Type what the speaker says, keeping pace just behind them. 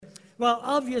Well,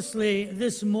 obviously,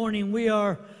 this morning we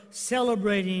are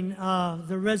celebrating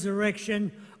the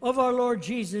resurrection of our Lord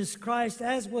Jesus Christ,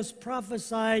 as was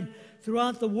prophesied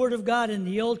throughout the Word of God in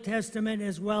the Old Testament,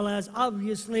 as well as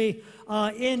obviously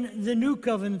in the New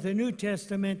Covenant, the New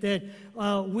Testament, that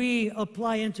we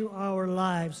apply into our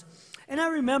lives. And I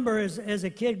remember as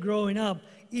a kid growing up,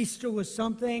 Easter was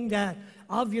something that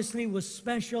obviously was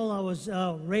special. I was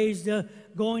raised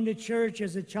going to church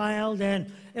as a child,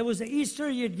 and it was Easter.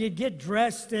 You'd get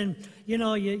dressed, and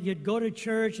you'd go to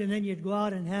church, and then you'd go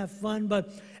out and have fun.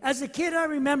 But as a kid, I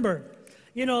remember,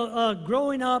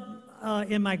 growing up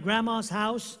in my grandma's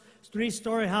house,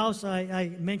 three-story house.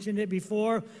 I mentioned it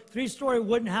before. Three-story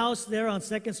wooden house there on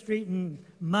 2nd Street in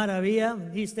Maravilla,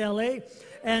 in East L.A.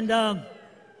 And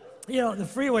the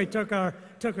freeway took our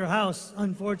house,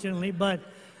 unfortunately. But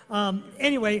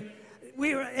anyway,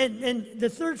 we were in the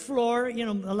third floor.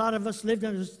 A lot of us lived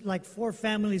in, there was like 4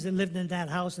 families that lived in that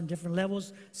house in different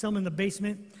levels, some in the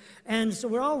basement. And so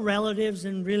we're all relatives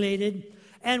and related.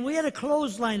 And we had a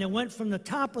clothesline that went from the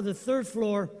top of the 3rd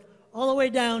floor all the way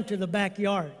down to the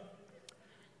backyard.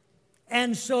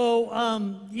 And so,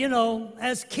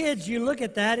 as kids, you look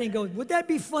at that and go, would that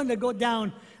be fun to go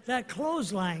down that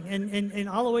clothesline and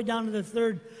all the way down to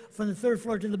from the 3rd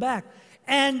floor to the back?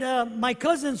 And my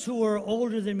cousins who were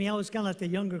older than me, I was kind of like the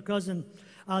younger cousin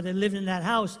that lived in that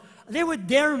house, they would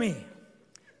dare me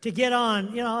to get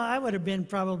on. I would have been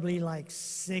probably like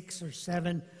 6 or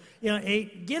 7,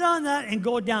 8. Get on that and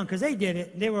go down, because they did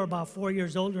it. They were about 4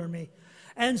 years older than me.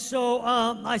 And so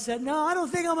I said, no, I don't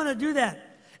think I'm going to do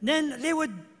that. And then they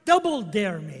would double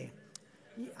dare me.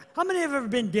 How many have ever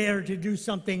been dared to do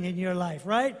something in your life,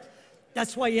 right?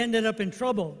 That's why you ended up in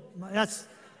trouble.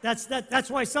 That's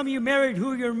why some of you married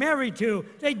who you're married to.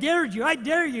 They dared you. I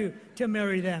dare you to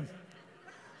marry them.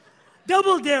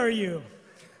 Double dare you.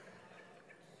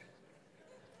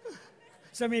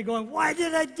 Some of you going, why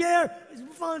did I dare?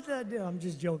 I'm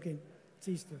just joking. It's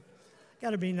Easter.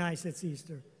 Got to be nice. It's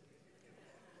Easter.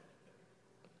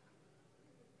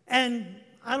 And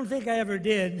I don't think I ever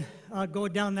did go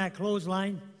down that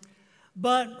clothesline.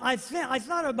 But I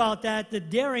thought about that, the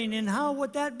daring, and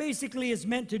what that basically is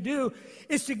meant to do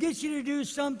is to get you to do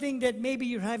something that maybe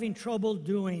you're having trouble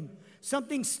doing.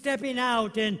 Something stepping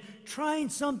out and trying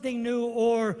something new,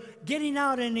 or getting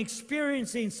out and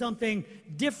experiencing something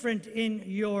different in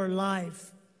your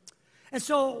life. And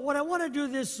so what I want to do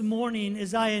this morning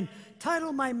is I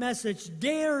entitle my message,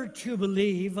 Dare to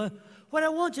Believe. What I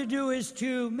want to do is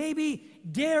to maybe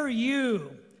dare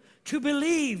you to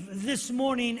believe this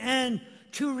morning and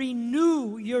to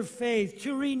renew your faith,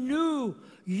 to renew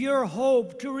your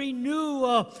hope, to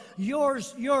renew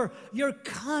your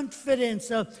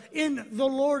confidence in the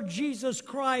Lord Jesus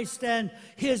Christ and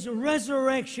His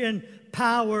resurrection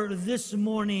power this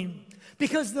morning.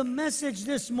 Because the message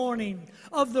this morning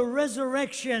of the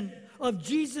resurrection of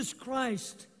Jesus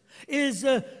Christ is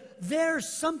there's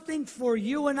something for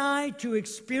you and I to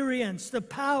experience, the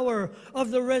power of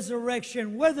the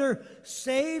resurrection, whether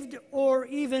saved or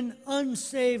even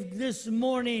unsaved this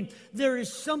morning. There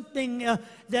is something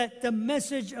that the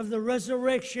message of the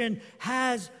resurrection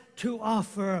has to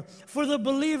offer. For the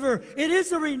believer, it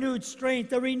is a renewed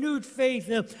strength, a renewed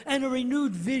faith, and a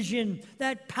renewed vision,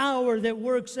 that power that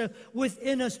works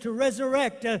within us to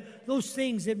resurrect those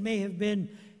things that may have been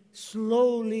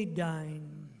slowly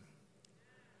dying.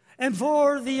 And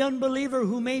for the unbeliever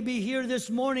who may be here this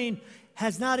morning,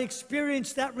 has not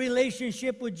experienced that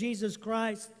relationship with Jesus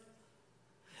Christ,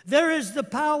 there is the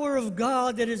power of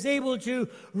God that is able to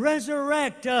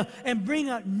resurrect and bring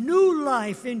a new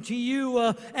life into you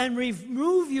and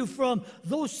remove you from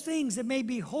those things that may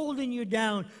be holding you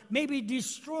down, maybe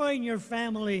destroying your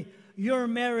family, your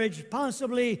marriage,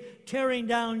 possibly tearing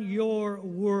down your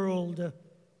world.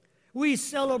 We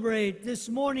celebrate this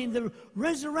morning the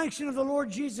resurrection of the Lord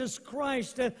Jesus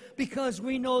Christ because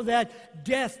we know that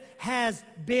death has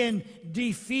been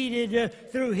defeated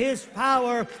through His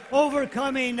power,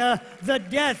 overcoming the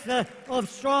death of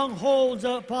strongholds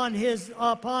upon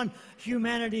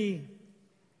humanity.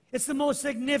 It's the most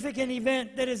significant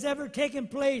event that has ever taken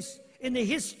place in the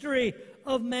history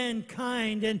of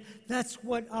mankind, and that's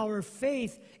what our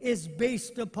faith is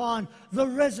based upon, the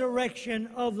resurrection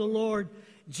of the Lord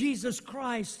Jesus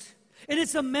Christ. And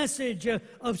it's a message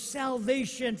of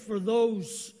salvation for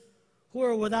those who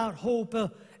are without hope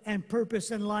and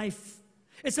purpose in life.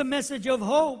 It's a message of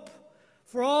hope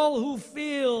for all who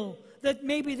feel that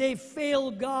maybe they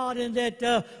failed God and that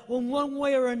in one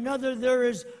way or another there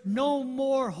is no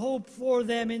more hope for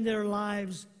them in their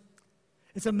lives.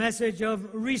 It's a message of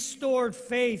restored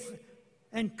faith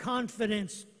and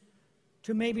confidence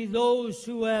to maybe those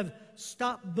who have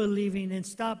stop believing and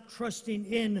stop trusting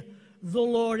in the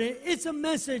Lord. It's a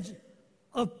message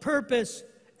of purpose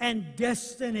and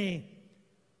destiny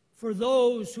for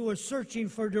those who are searching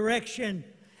for direction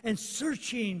and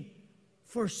searching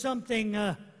for something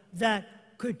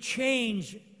that could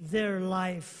change their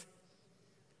life.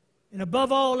 And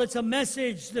above all, it's a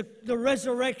message, the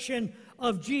resurrection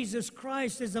of Jesus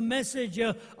Christ is a message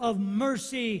of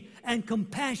mercy and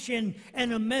compassion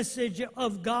and a message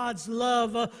of God's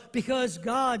love, because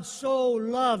God so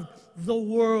loved the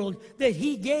world that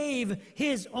He gave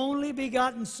His only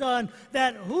begotten Son,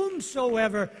 that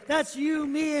whomsoever, that's you,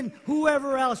 me, and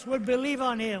whoever else would believe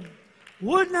on Him,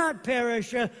 would not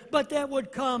perish, but that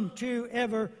would come to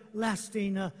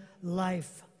everlasting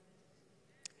life.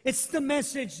 It's the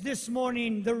message this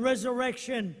morning, the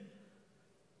resurrection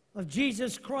of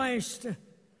Jesus Christ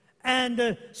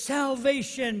and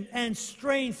salvation and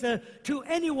strength to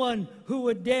anyone who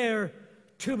would dare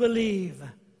to believe.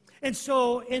 And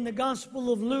so in the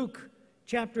Gospel of Luke,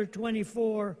 chapter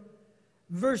 24,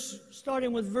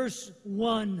 starting with verse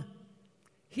 1,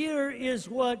 here is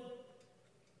what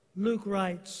Luke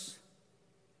writes.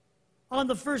 On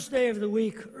the first day of the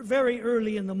week, very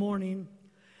early in the morning,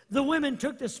 the women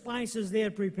took the spices they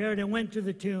had prepared and went to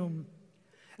the tomb.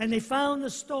 And they found the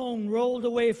stone rolled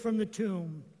away from the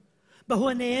tomb. But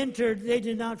when they entered, they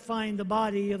did not find the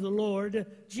body of the Lord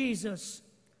Jesus.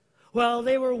 While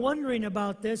they were wondering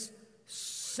about this,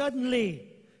 suddenly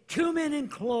 2 men in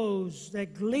clothes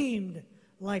that gleamed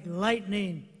like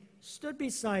lightning stood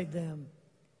beside them.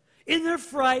 In their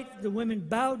fright, the women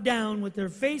bowed down with their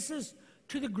faces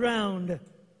to the ground.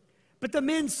 But the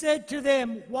men said to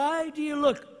them, "Why do you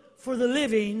look for the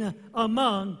living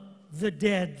among the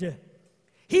dead?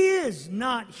 He is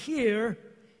not here.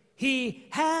 He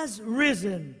has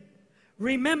risen.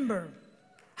 Remember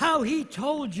how He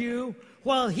told you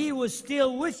while He was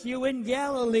still with you in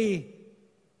Galilee.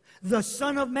 The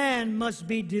Son of Man must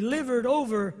be delivered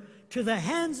over to the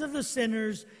hands of the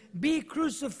sinners, be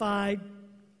crucified,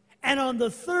 and on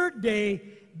the third day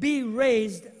be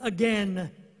raised again."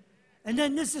 And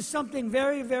then this is something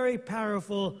very, very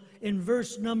powerful in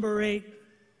verse number 8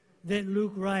 that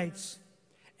Luke writes.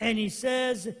 And he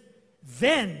says,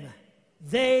 "Then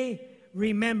they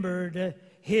remembered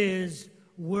His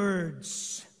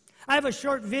words." I have a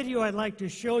short video I'd like to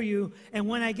show you, and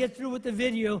when I get through with the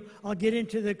video, I'll get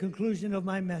into the conclusion of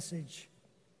my message.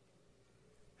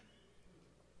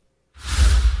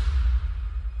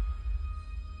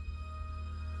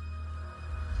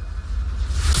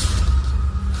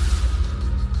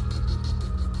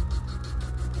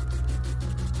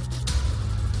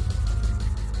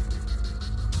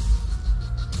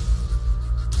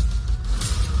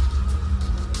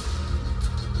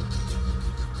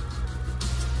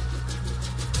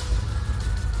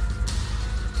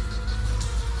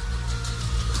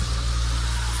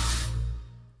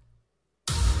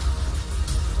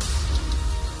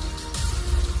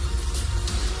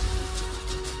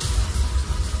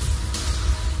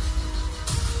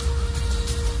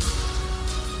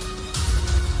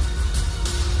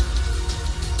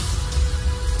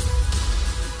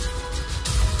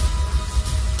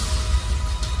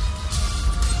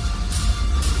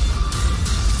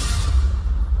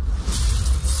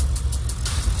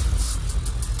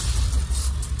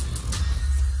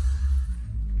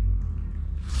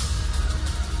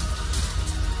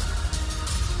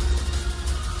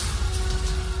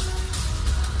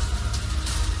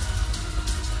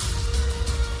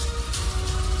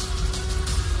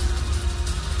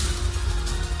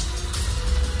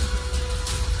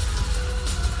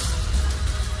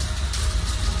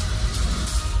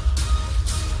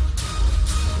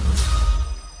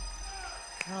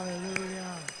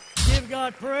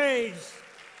 God praise.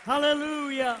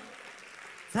 Hallelujah.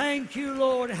 Thank you,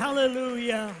 Lord.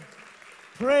 Hallelujah.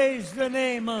 Praise the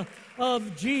name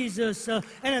of Jesus. And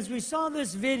as we saw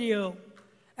this video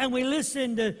and we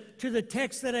listened to the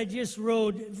text that I just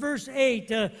wrote, verse 8,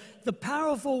 the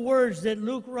powerful words that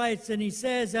Luke writes, and he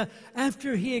says,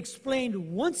 after he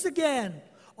explained once again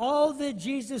all that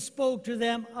Jesus spoke to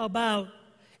them about,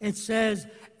 it says,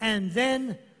 and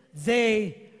then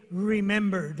they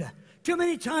remembered. Too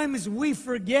many times we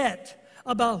forget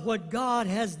about what God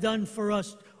has done for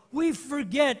us. We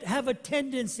forget, have a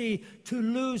tendency to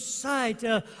lose sight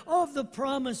of the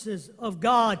promises of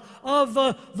God, of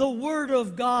the Word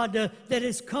of God that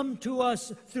has come to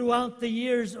us throughout the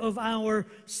years of our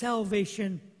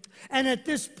salvation. And at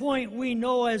this point, we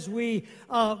know as we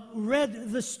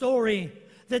read the story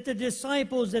that the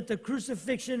disciples at the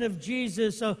crucifixion of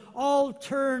Jesus all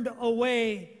turned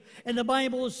away. And the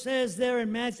Bible says there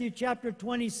in Matthew chapter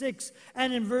 26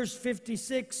 and in verse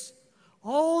 56,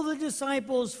 all the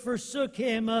disciples forsook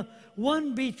him.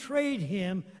 One betrayed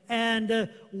him, and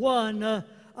one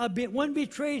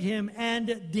betrayed him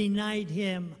and denied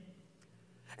him.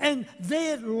 And they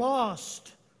had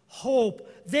lost hope.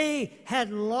 They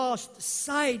had lost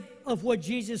sight of what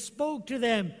Jesus spoke to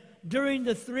them during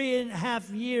the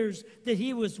 3.5 years that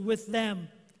he was with them.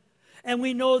 And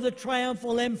we know the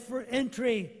triumphal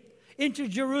entry into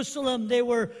Jerusalem. They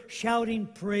were shouting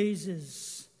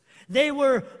praises. They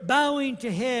were bowing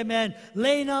to him and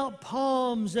laying out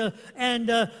palms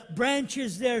and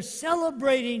branches there,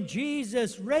 celebrating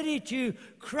Jesus, ready to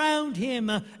crown him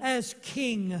as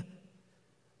king.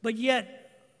 But yet,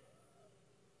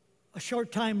 a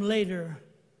short time later,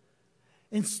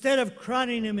 instead of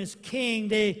crowning him as king,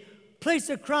 they placed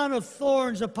a crown of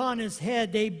thorns upon his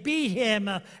head. They beat him,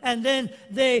 and then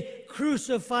they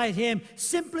crucified him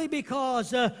simply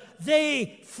because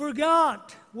they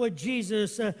forgot what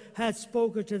Jesus had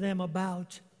spoken to them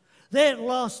about. They had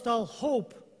lost all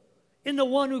hope in the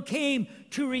one who came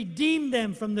to redeem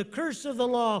them from the curse of the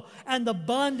law and the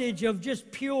bondage of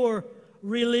just pure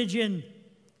religion.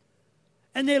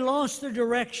 And they lost the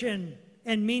direction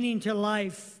and meaning to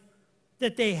life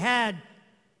that they had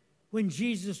when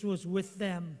Jesus was with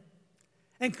them.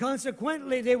 And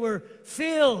consequently, they were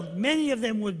filled, many of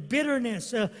them, with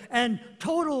bitterness and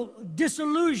total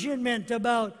disillusionment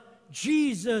about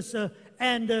Jesus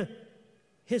and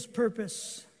his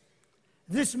purpose.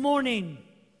 This morning,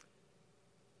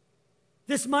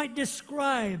 this might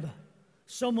describe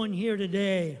someone here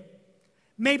today.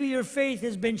 Maybe your faith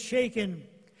has been shaken,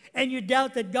 and you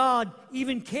doubt that God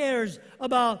even cares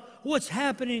about what's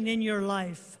happening in your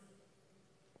life.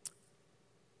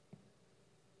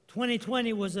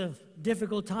 2020 was a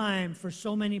difficult time for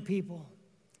so many people.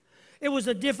 It was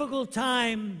a difficult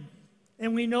time,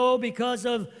 and we know because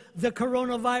of the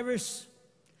coronavirus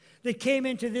that came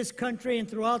into this country and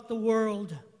throughout the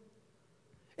world.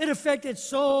 It affected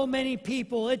so many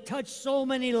people. It touched so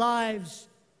many lives.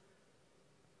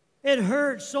 It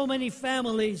hurt so many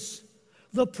families.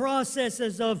 The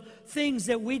processes of things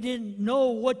that we didn't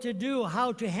know what to do,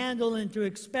 how to handle and to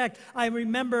expect. I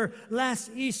remember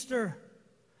last Easter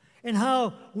and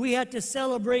how we had to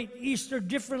celebrate Easter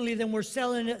differently than we're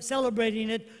celebrating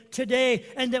it today,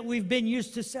 and that we've been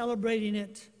used to celebrating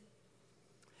it.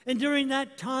 And during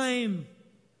that time,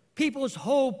 people's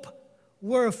hope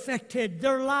were affected.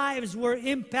 Their lives were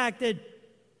impacted.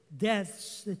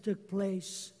 Deaths that took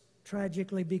place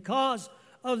tragically because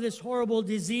of this horrible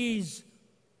disease.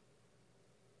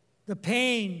 The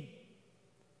pain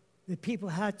that people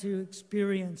had to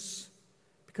experience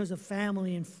because of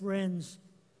family and friends.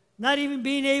 Not even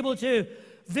being able to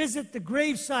visit the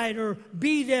gravesite or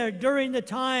be there during the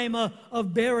time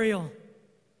of burial.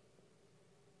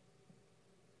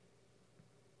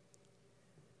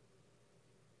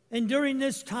 And during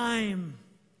this time,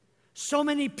 so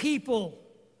many people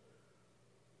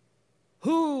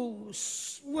who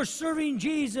were serving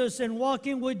Jesus and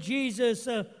walking with Jesus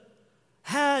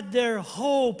had their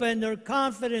hope and their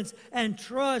confidence and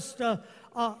trust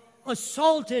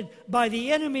assaulted by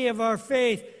the enemy of our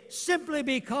faith, simply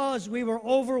because we were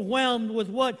overwhelmed with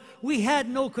what we had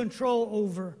no control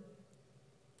over,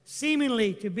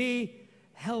 seemingly to be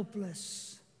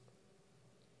helpless.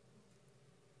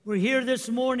 We're here this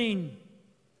morning,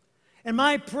 and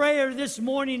my prayer this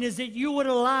morning is that you would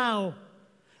allow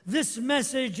this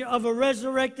message of a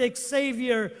resurrected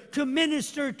Savior to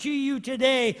minister to you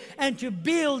today and to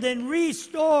build and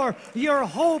restore your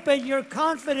hope and your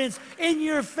confidence in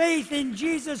your faith in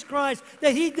Jesus Christ,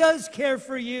 that He does care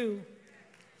for you,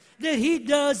 that He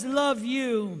does love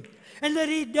you, and that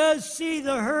He does see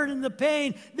the hurt and the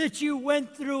pain that you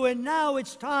went through. And now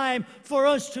it's time for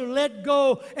us to let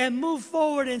go and move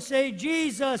forward and say,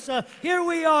 Jesus, here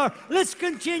we are. Let's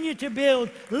continue to build.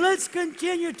 Let's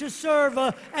continue to serve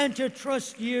and to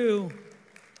trust you.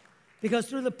 Because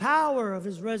through the power of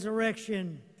His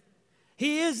resurrection,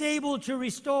 He is able to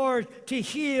restore, to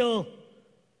heal,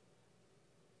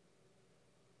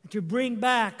 to bring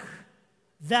back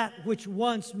that which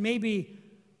once maybe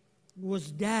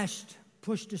was dashed,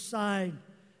 pushed aside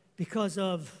because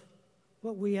of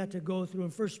what we had to go through. In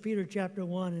 1 Peter chapter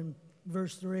 1 and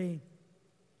verse 3,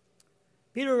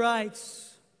 Peter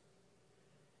writes,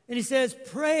 and he says,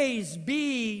 "Praise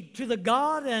be to the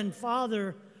God and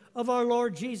Father of our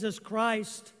Lord Jesus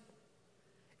Christ.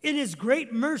 In His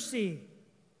great mercy,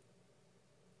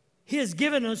 He has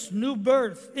given us new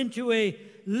birth into a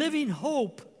living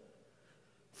hope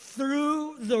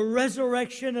through the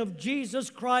resurrection of Jesus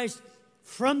Christ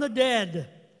from the dead,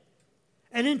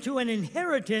 and into an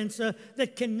inheritance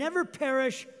that can never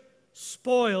perish,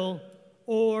 spoil,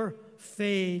 or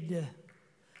fade."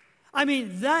 I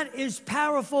mean, that is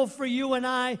powerful for you and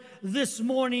I this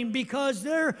morning, because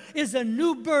there is a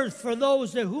new birth for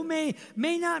those who may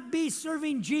not be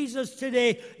serving Jesus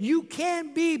today. You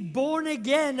can be born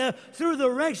again through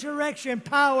the resurrection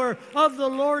power of the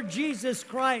Lord Jesus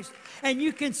Christ. And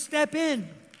you can step in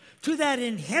to that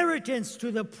inheritance,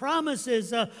 to the promises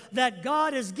that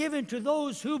God has given to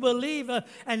those who believe, and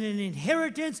an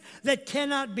inheritance that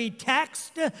cannot be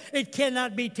taxed, it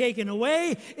cannot be taken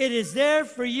away. It is there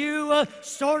for you,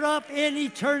 stored up in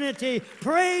eternity.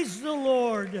 Praise the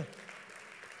Lord.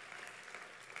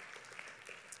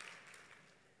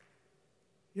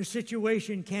 Your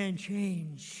situation can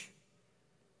change.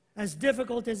 As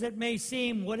difficult as it may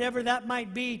seem, whatever that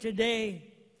might be today,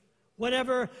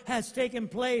 whatever has taken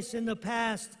place in the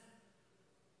past,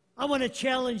 I want to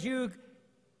challenge you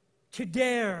to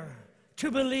dare to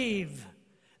believe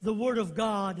the Word of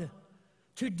God,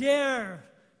 to dare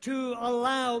to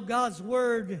allow God's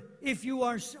Word, if you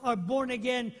are born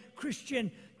again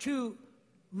Christian, to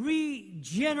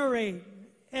regenerate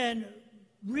and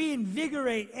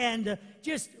reinvigorate and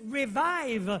just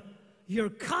revive your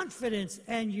confidence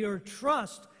and your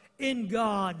trust in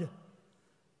God.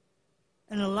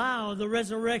 And allow the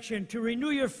resurrection to renew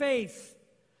your faith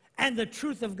and the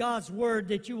truth of God's Word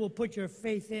that you will put your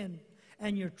faith in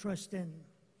and your trust in.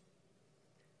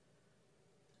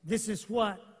 This is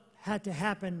what had to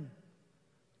happen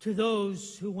to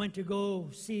those who went to go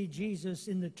see Jesus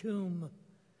in the tomb.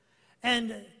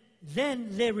 And then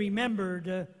they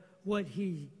remembered what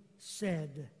he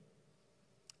said.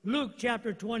 Luke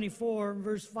chapter 24,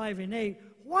 verse 5 and 8.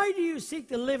 Why do you seek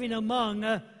the living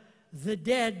among the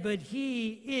dead, but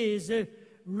he is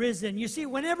risen? You see,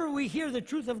 whenever we hear the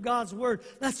truth of God's Word,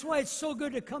 that's why it's so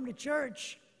good to come to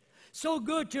church. So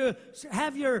good to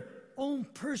have your own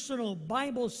personal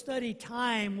Bible study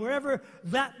time, wherever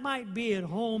that might be, at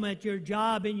home, at your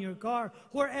job, in your car,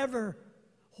 wherever.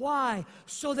 Why?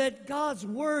 So that God's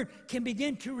Word can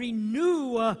begin to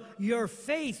renew your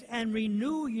faith and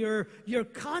renew your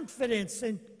confidence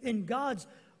in God's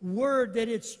Word, that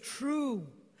it's true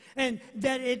and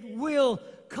that it will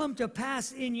come to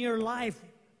pass in your life.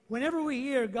 Whenever we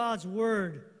hear God's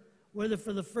Word, whether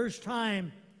for the first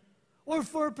time or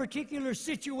for a particular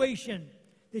situation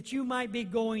that you might be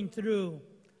going through,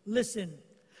 listen.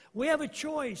 We have a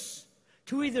choice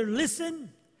to either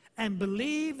listen and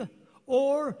believe,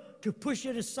 or to push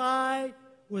it aside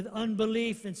with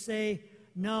unbelief and say,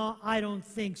 no, I don't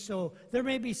think so. There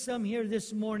may be some here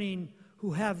this morning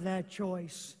who have that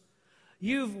choice.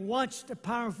 You've watched a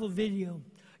powerful video.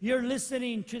 You're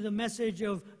listening to the message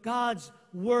of God's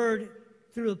Word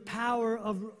through the power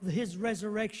of His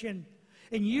resurrection.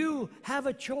 And you have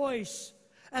a choice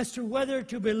as to whether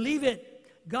to believe it,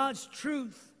 God's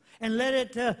truth, and let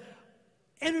it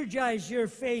energize your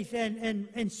faith and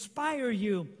inspire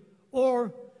you,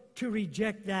 or to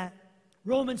reject that.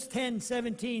 Romans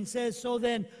 10:17 says, so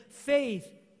then faith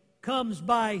comes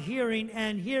by hearing,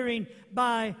 and hearing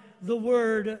by the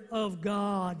Word of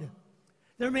God.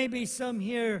 There may be some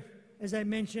here, as I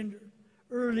mentioned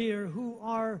earlier, who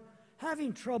are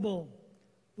having trouble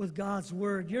with God's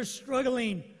Word. You're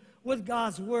struggling with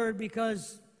God's Word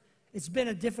because it's been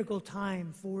a difficult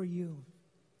time for you.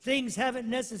 Things haven't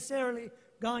necessarily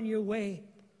gone your way.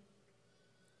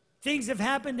 Things have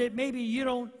happened that maybe you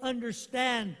don't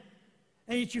understand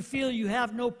and that you feel you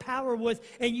have no power with,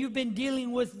 and you've been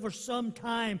dealing with for some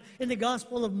time. In the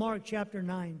Gospel of Mark chapter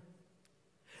 9,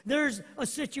 there's a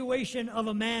situation of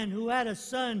a man who had a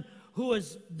son who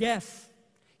was deaf.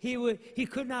 He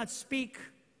could not speak,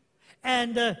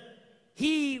 and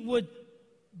he would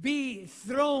be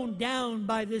thrown down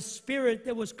by this spirit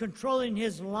that was controlling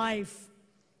his life.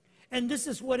 And this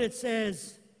is what it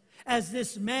says. As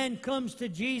this man comes to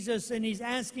Jesus and he's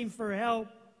asking for help,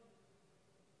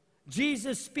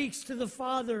 Jesus speaks to the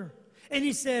Father and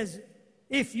he says,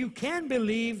 if you can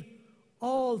believe,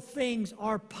 all things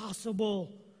are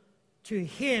possible to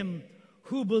him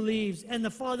who believes. And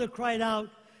the Father cried out,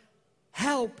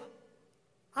 help,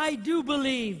 I do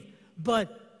believe,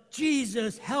 but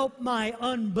Jesus, help my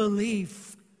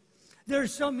unbelief.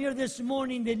 There's some here this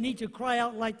morning that need to cry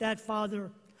out like that,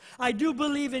 Father. I do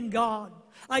believe in God.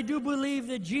 I do believe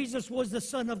that Jesus was the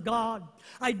Son of God.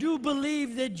 I do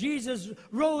believe that Jesus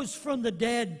rose from the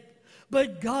dead.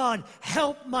 But God,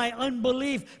 help my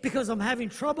unbelief, because I'm having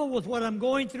trouble with what I'm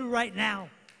going through right now.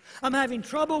 I'm having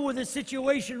trouble with the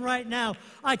situation right now.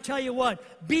 I tell you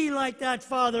what, be like that,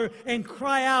 Father, and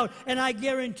cry out. And I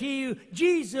guarantee you,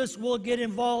 Jesus will get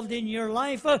involved in your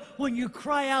life when you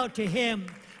cry out to Him,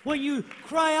 when you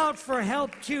cry out for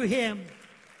help to Him.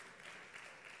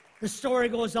 The story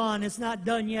goes on. It's not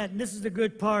done yet, and this is the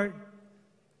good part.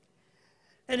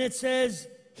 And it says,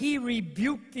 he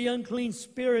rebuked the unclean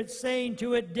spirit, saying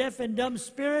to it, deaf and dumb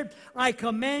spirit, I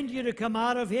command you to come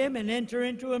out of him and enter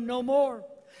into him no more.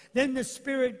 Then the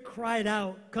spirit cried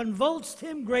out, convulsed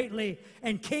him greatly,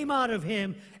 and came out of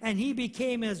him, and he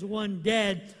became as one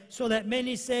dead, so that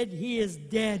many said, he is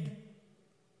dead.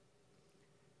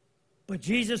 But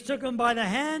Jesus took him by the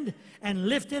hand and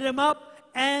lifted him up,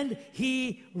 and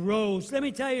he rose. Let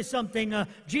me tell you something.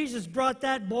 Jesus brought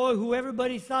that boy who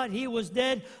everybody thought he was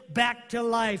dead back to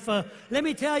life. Let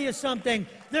me tell you something.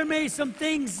 There may some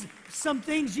things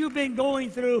you've been going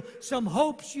through, some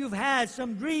hopes you've had,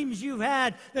 some dreams you've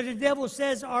had that the devil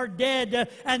says are dead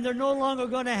and they're no longer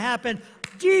going to happen.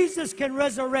 Jesus can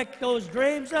resurrect those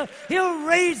dreams. He'll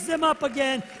raise them up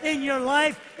again in your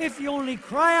life if you only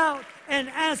cry out and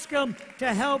ask him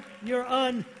to help your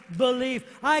unbelief.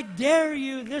 I dare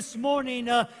you this morning,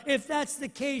 if that's the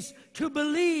case, to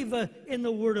believe in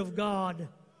the Word of God.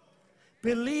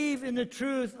 Believe in the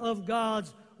truth of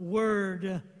God's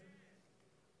Word.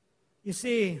 You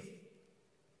see,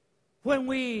 when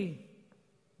we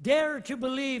dare to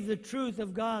believe the truth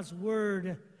of God's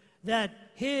Word, that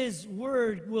His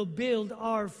Word will build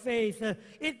our faith,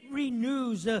 it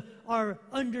renews our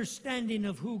understanding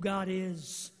of who God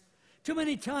is. Too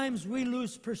many times we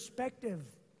lose perspective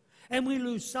and we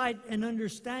lose sight and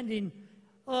understanding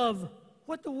of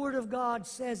what the Word of God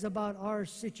says about our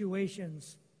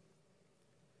situations.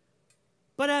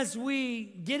 But as we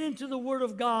get into the Word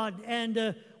of God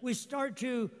and we start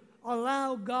to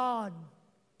allow God,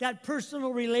 that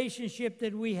personal relationship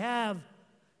that we have,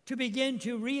 to begin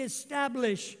to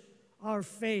reestablish our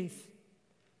faith,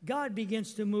 God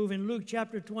begins to move. In Luke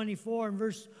chapter 24 and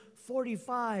verse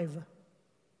 45,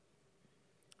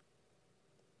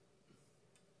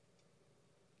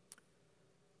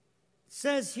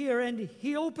 says here, and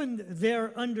he opened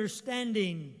their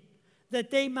understanding that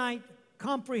they might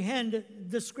comprehend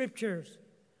the Scriptures.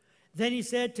 Then he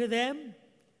said to them,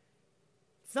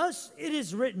 thus it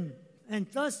is written, and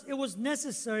thus it was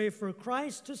necessary for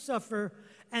Christ to suffer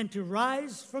and to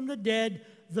rise from the dead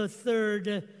the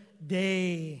third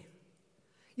day.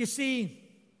 You see,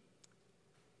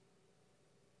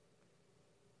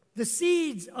 the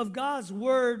seeds of God's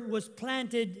Word was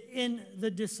planted in the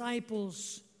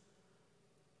disciples.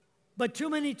 But too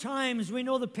many times we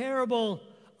know the parable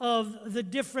of the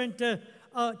different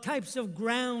types of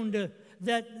ground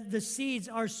that the seeds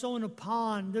are sown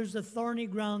upon. There's the thorny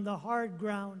ground, the hard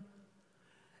ground.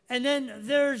 And then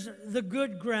there's the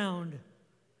good ground.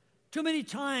 Too many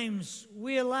times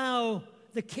we allow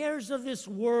the cares of this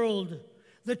world,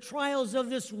 the trials of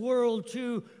this world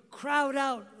to crowd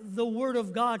out the Word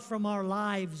of God from our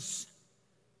lives.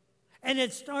 And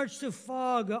it starts to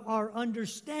fog our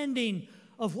understanding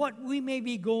of what we may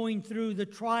be going through, the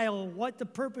trial, what the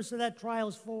purpose of that trial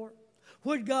is for,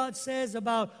 what God says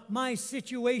about my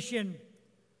situation.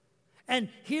 And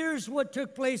here's what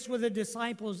took place with the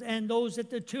disciples and those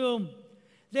at the tomb.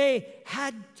 They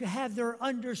had to have their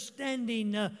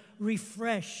understanding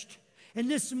refreshed. And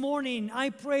this morning, I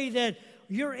pray that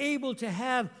you're able to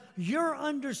have your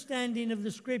understanding of the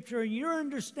Scripture and your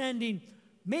understanding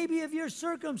maybe of your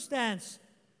circumstance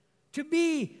to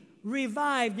be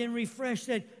revived and refreshed,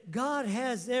 that God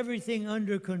has everything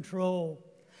under control.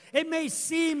 It may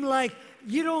seem like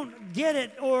you don't get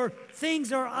it or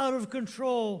things are out of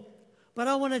control, but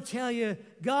I want to tell you,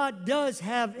 God does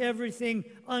have everything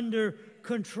under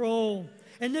control.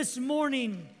 And this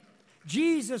morning,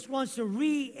 Jesus wants to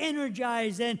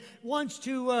re-energize and wants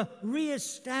to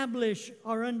reestablish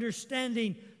our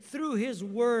understanding through His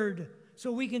Word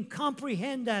so we can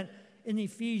comprehend that in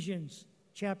Ephesians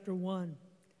chapter 1.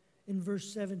 In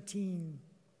verse 17,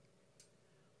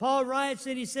 Paul writes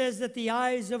and he says that the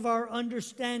eyes of our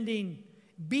understanding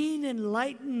being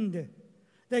enlightened,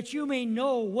 that you may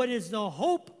know what is the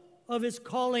hope of His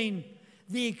calling,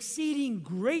 the exceeding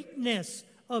greatness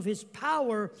of His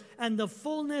power, and the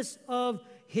fullness of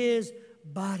His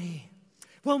body.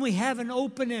 When we have an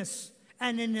openness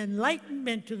and an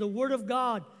enlightenment to the Word of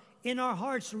God in our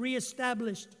hearts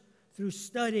reestablished through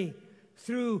study,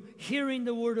 through hearing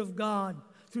the Word of God,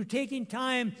 through taking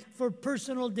time for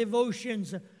personal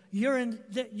devotions,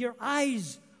 your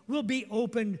eyes will be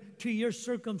opened to your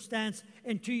circumstance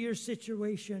and to your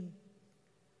situation.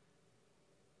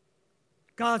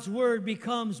 God's Word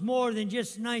becomes more than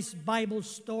just nice Bible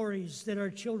stories that our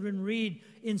children read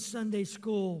in Sunday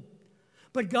school.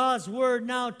 But God's Word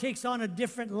now takes on a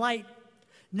different light.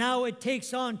 Now it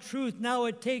takes on truth. Now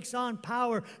it takes on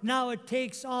power. Now it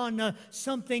takes on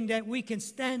something that we can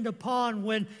stand upon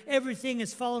when everything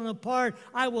is falling apart.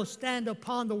 I will stand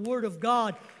upon the Word of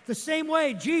God. The same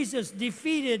way Jesus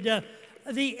defeated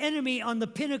the enemy on the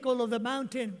pinnacle of the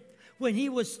mountain when he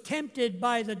was tempted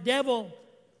by the devil.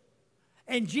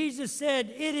 And Jesus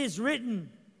said, "It is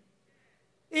written.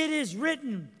 It is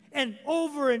written." And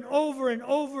over and over and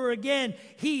over again,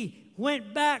 he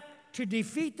went back to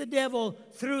defeat the devil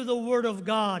through the Word of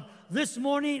God. This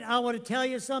morning, I want to tell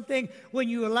you something. When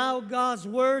you allow God's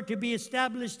Word to be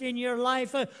established in your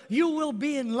life, you will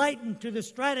be enlightened to the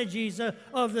strategies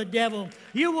of the devil.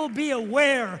 You will be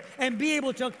aware and be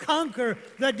able to conquer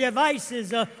the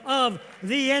devices of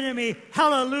the enemy.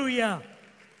 Hallelujah.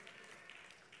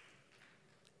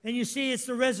 And you see, it's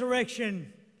the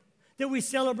resurrection that we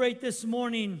celebrate this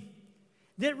morning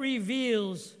that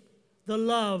reveals the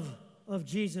love of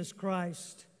Jesus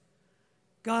Christ.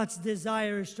 God's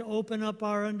desire is to open up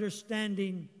our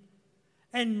understanding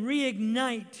and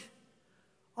reignite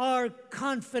our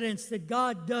confidence that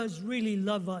God does really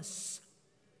love us,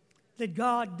 that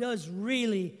God does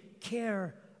really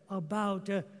care about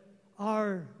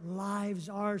our lives,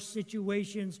 our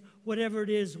situations, whatever it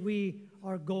is we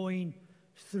are going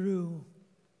through.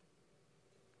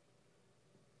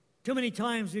 Too many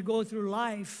times we go through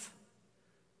life,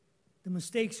 the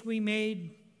mistakes we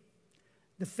made,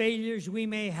 the failures we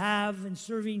may have in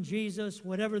serving Jesus,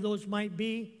 whatever those might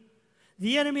be.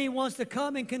 The enemy wants to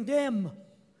come and condemn,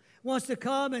 wants to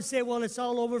come and say, "Well, it's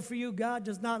all over for you. God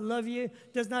does not love you,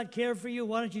 does not care for you.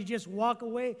 Why don't you just walk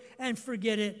away and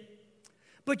forget it?"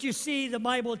 But you see, the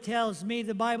Bible tells me,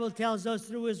 the Bible tells us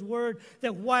through His Word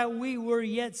that while we were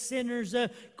yet sinners,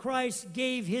 Christ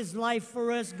gave His life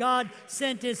for us. God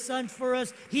sent His Son for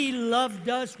us. He loved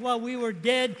us while we were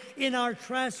dead in our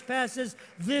trespasses.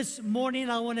 This morning,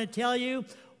 I want to tell you,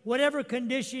 whatever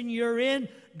condition you're in,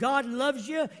 God loves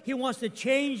you. He wants to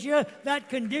change you, that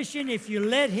condition, if you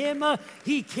let Him.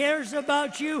 He cares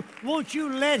about you. Won't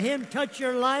you let Him touch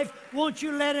your life? Won't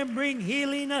you let Him bring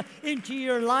healing into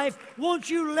your life? Won't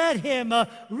you let Him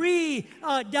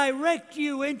redirect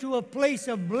you into a place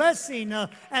of blessing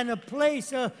and a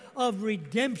place of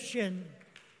redemption?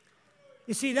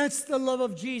 You see, that's the love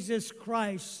of Jesus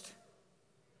Christ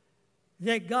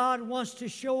that God wants to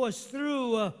show us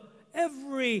through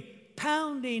every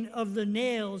pounding of the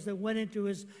nails that went into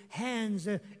His hands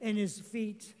and His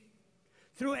feet,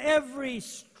 through every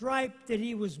stripe that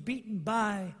He was beaten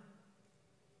by,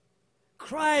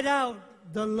 cried out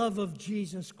the love of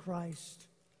Jesus Christ.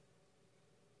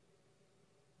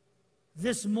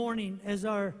 This morning, as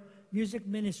our music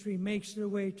ministry makes their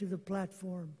way to the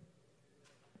platform,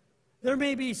 there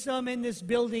may be some in this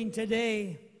building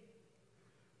today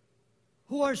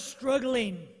who are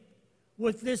struggling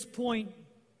with this point,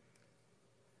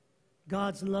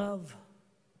 God's love,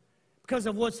 because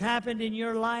of what's happened in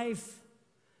your life,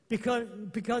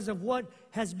 because of what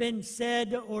has been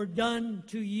said or done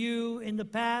to you in the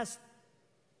past.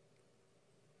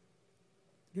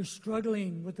 You're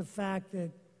struggling with the fact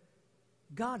that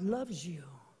God loves you.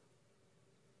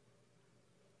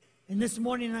 And this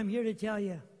morning I'm here to tell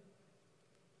you,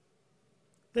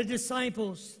 the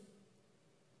disciples,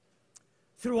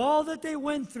 through all that they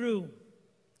went through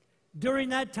during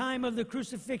that time of the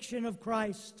crucifixion of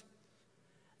Christ,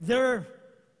 their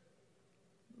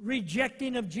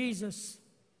rejecting of Jesus,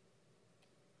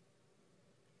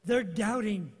 their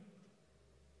doubting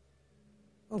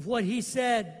of what He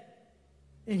said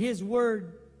in His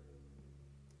Word,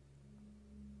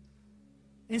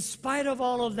 in spite of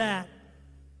all of that,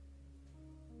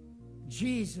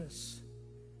 Jesus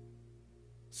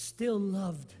still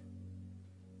loved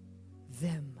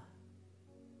them.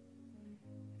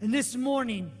 And this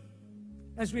morning,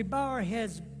 as we bow our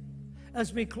heads,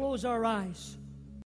 as we close our eyes,